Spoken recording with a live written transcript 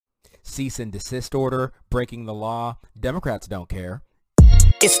cease and desist order, breaking the law. Democrats don't care.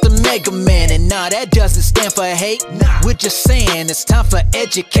 It's the Mega Man, and nah, that doesn't stand for hate. We're just saying it's time for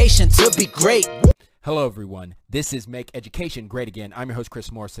education to be great. Hello, everyone. This is Make Education Great Again. I'm your host,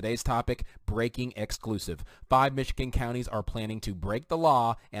 Chris Morris. Today's topic, breaking exclusive. 5 Michigan counties are planning to break the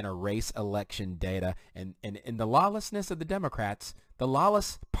law and erase election data. And in the lawlessness of the Democrats, the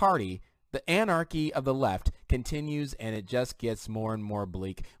lawless party, the anarchy of the left continues, and it just gets more and more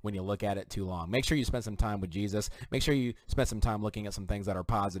bleak when you look at it too long. Make sure you spend some time with Jesus. Make sure you spend some time looking at some things that are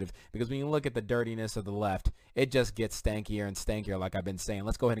positive, because when you look at the dirtiness of the left, it just gets stankier and stankier, like I've been saying.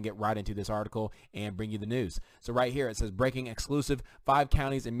 Let's go ahead and get right into this article and bring you the news. So right here it says, breaking exclusive, 5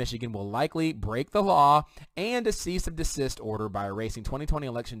 counties in Michigan will likely break the law and a cease and desist order by erasing 2020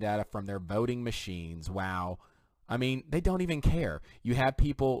 election data from their voting machines. Wow. I mean, they don't even care. You have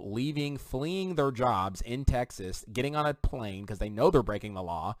people fleeing their jobs in Texas, getting on a plane because they know they're breaking the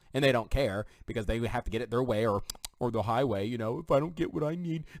law, and they don't care because they have to get it their way or the highway. You know, if I don't get what I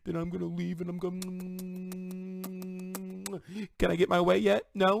need, then I'm going to leave and I'm going, can I get my way yet?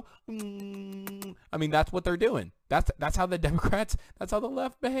 No. I mean, that's what they're doing. That's how the Democrats, that's how the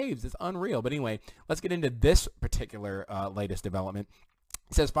left behaves. It's unreal. But anyway, let's get into this particular latest development.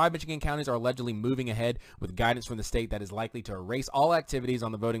 It says 5 Michigan counties are allegedly moving ahead with guidance from the state that is likely to erase all activities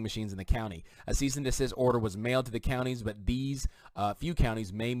on the voting machines in the county. A cease and desist order was mailed to the counties, but these few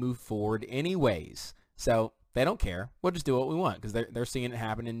counties may move forward anyways. So they don't care. We'll just do what we want, because they're seeing it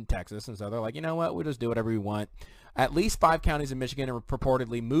happen in Texas, and so they're like, you know what, we'll just do whatever we want. At least 5 counties in Michigan are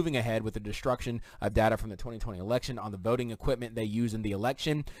purportedly moving ahead with the destruction of data from the 2020 election on the voting equipment they use in the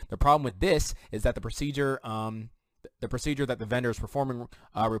election. The problem with this is that the procedure that the vendor is performing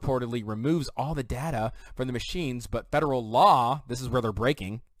reportedly removes all the data from the machines, but federal law, this is where they're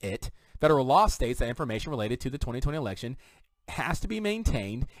breaking it, federal law states that information related to the 2020 election has to be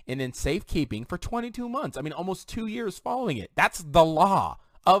maintained and in safekeeping for 22 months. I mean, almost 2 years following it. That's the law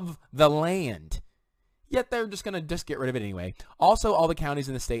of the land. Yet they're just going to get rid of it anyway. Also, all the counties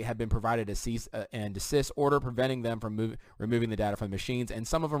in the state have been provided a cease and desist order preventing them from removing the data from the machines. And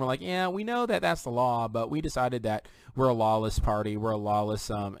some of them are like, yeah, we know that that's the law, but we decided that we're a lawless party. We're a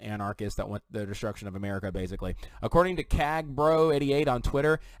lawless anarchist that want the destruction of America, basically. According to CagBro88 on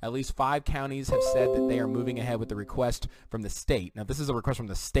Twitter, at least 5 counties have said that they are moving ahead with the request from the state. Now, this is a request from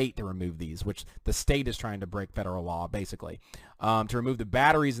the state to remove these, which the state is trying to break federal law, basically, to remove the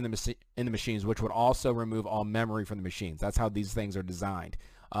batteries in the machines, which would also remove all memory from the machines. That's how these things are designed.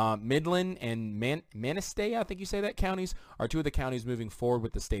 Midland and Manistee, I think you say that, counties are 2 of the counties moving forward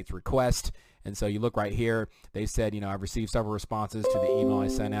with the state's request. And so you look right here, they said, you know, I've received several responses to the email I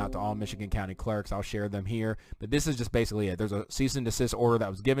sent out to all Michigan county clerks. I'll share them here. But this is just basically it. There's a cease and desist order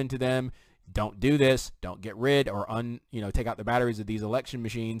that was given to them. Don't do this. Don't get rid or take out the batteries of these election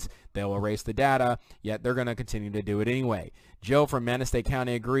machines. They'll erase the data, yet they're going to continue to do it anyway. Joe from Manistee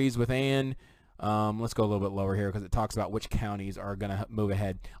County agrees with Ann. Let's go a little bit lower here because it talks about which counties are going to move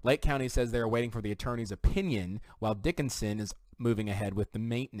ahead. Lake County says they're waiting for the attorney's opinion, while Dickinson is moving ahead with the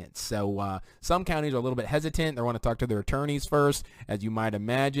maintenance. So some counties are a little bit hesitant. They want to talk to their attorneys first, as you might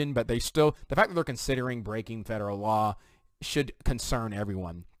imagine, but the fact that they're considering breaking federal law should concern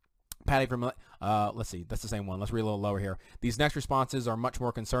everyone. Patty from, let's see, that's the same one. Let's read a little lower here. These next responses are much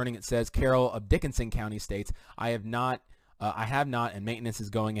more concerning. It says, Carol of Dickinson County states, I have not, and maintenance is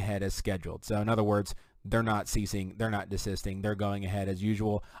going ahead as scheduled. So in other words, they're not ceasing, they're not desisting, they're going ahead as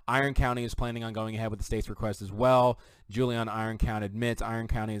usual. Iron County is planning on going ahead with the state's request as well. Julian Iron County admits Iron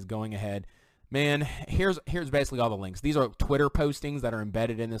County is going ahead. Man, here's basically all the links. These are Twitter postings that are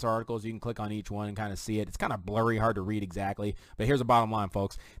embedded in this article, so you can click on each one and kind of see it. It's kind of blurry, hard to read exactly, but here's the bottom line,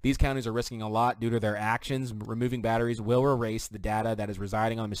 folks. These counties are risking a lot due to their actions. Removing batteries will erase the data that is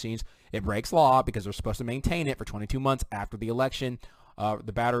residing on the machines. It breaks law because they're supposed to maintain it for 22 months after the election.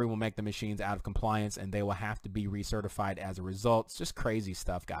 The battery will make the machines out of compliance, and they will have to be recertified as a result. It's just crazy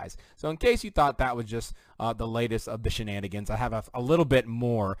stuff, guys. So in case you thought that was just the latest of the shenanigans, I have a little bit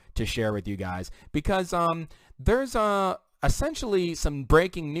more to share with you guys, because there's essentially some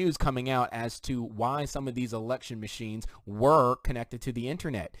breaking news coming out as to why some of these election machines were connected to the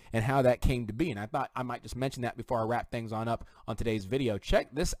internet and how that came to be. And I thought I might just mention that before I wrap things up on today's video. Check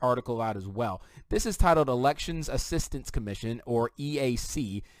this article out as well. This is titled Elections Assistance Commission, or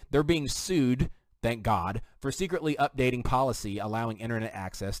EAC. They're being sued, thank God, for secretly updating policy allowing internet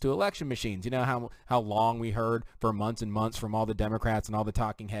access to election machines. You know how long we heard for months and months from all the Democrats and all the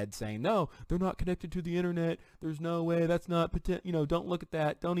talking heads saying, no, they're not connected to the internet. There's no way. That's not, don't look at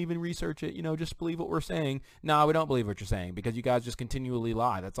that. Don't even research it. Just believe what we're saying. No, we don't believe what you're saying, because you guys just continually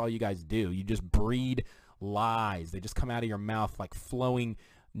lie. That's all you guys do. You just breed lies. They just come out of your mouth like flowing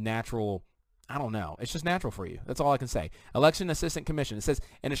natural, I don't know. It's just natural for you. That's all I can say. Election Assistance Commission. It says,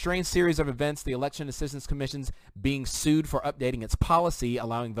 in a strange series of events, the Election Assistance Commission's being sued for updating its policy,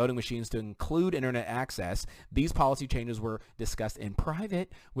 allowing voting machines to include internet access. These policy changes were discussed in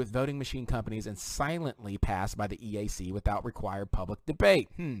private with voting machine companies and silently passed by the EAC without required public debate.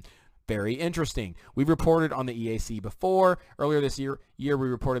 Very interesting. We've reported on the EAC before. Earlier this year we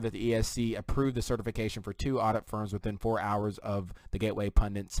reported that the EAC approved the certification for 2 audit firms within 4 hours of the Gateway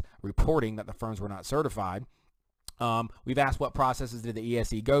pundits reporting that the firms were not certified. We've asked what processes did the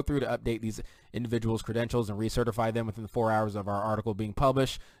EAC go through to update these individuals' credentials and recertify them within the 4 hours of our article being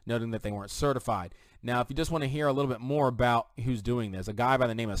published, noting that they weren't certified. Now, if you just want to hear a little bit more about who's doing this, a guy by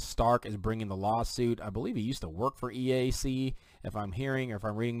the name of Stark is bringing the lawsuit. I believe he used to work for EAC, if I'm hearing or if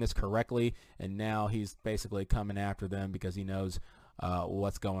I'm reading this correctly, and now he's basically coming after them because he knows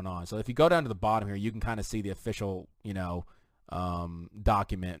what's going on. So if you go down to the bottom here, you can kind of see the official,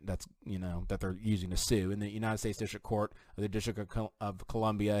 document that's, that they're using to sue. In the United States District Court of the District of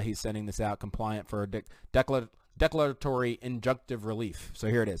Columbia, he's sending this out compliant for declaratory injunctive relief. So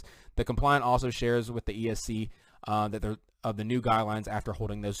here it is. The compliant also shares with the ESC that they're of the new guidelines after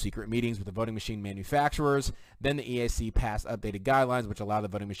holding those secret meetings with the voting machine manufacturers. Then the EAC passed updated guidelines which allow the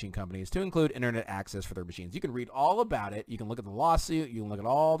voting machine companies to include internet access for their machines. You can read all about it. You can look at the lawsuit. You can look at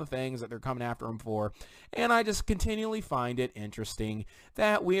all the things that they're coming after them for. And I just continually find it interesting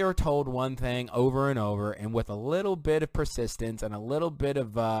that we are told one thing over and over, and with a little bit of persistence and a little bit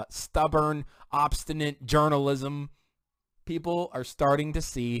of stubborn, obstinate journalism, people are starting to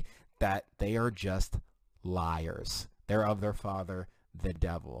see that they are just liars. They're of their father, the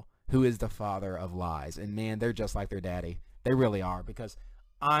devil, who is the father of lies. And man, they're just like their daddy. They really are, because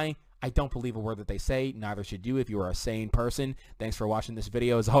I don't believe a word that they say. Neither should you if you are a sane person. Thanks for watching this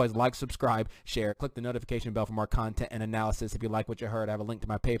video. As always, like, subscribe, share, click the notification bell for more content and analysis. If you like what you heard, I have a link to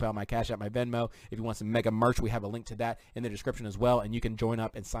my PayPal, my Cash App, my Venmo. If you want some mega merch, we have a link to that in the description as well. And you can join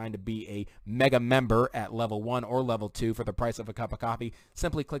up and sign to be a mega member at level 1 or level 2 for the price of a cup of coffee.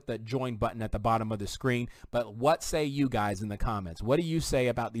 Simply click the join button at the bottom of the screen. But what say you guys in the comments? What do you say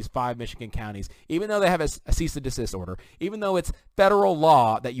about these 5 Michigan counties? Even though they have a cease and desist order, even though it's federal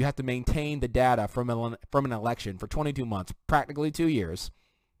law that you have to maintain the data from an election for 22 months, practically 2 years,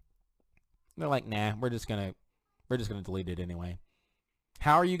 they're like, nah, we're just gonna delete it anyway.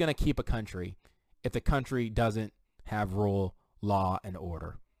 How are you gonna keep a country if the country doesn't have rule, law, and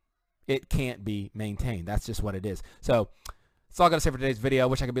order? It can't be maintained. That's just what it is. So that's all I got to say for today's video. I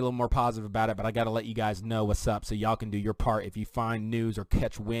wish I could be a little more positive about it, but I got to let you guys know what's up so y'all can do your part. If you find news or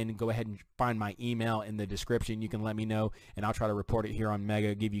catch wind, go ahead and find my email in the description. You can let me know, and I'll try to report it here on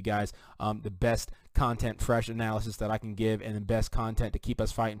Mega, give you guys the best content, fresh analysis that I can give, and the best content to keep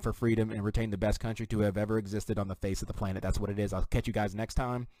us fighting for freedom and retain the best country to have ever existed on the face of the planet. That's what it is. I'll catch you guys next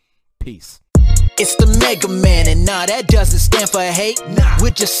time. Peace. It's the Mega Man, and nah, that doesn't stand for hate. We're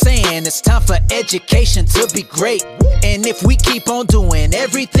just saying it's time for education to be great. And if we keep on doing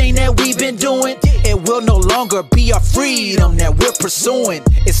everything that we've been doing, it will no longer be our freedom that we're pursuing.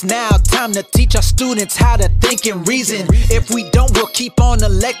 It's now time to teach our students how to think and reason. If we don't, we'll keep on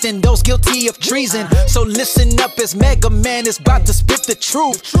electing those guilty of treason. So listen up, as Mega Man is about to spit the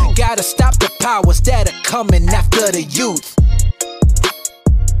truth. Gotta stop the powers that are coming after the youth.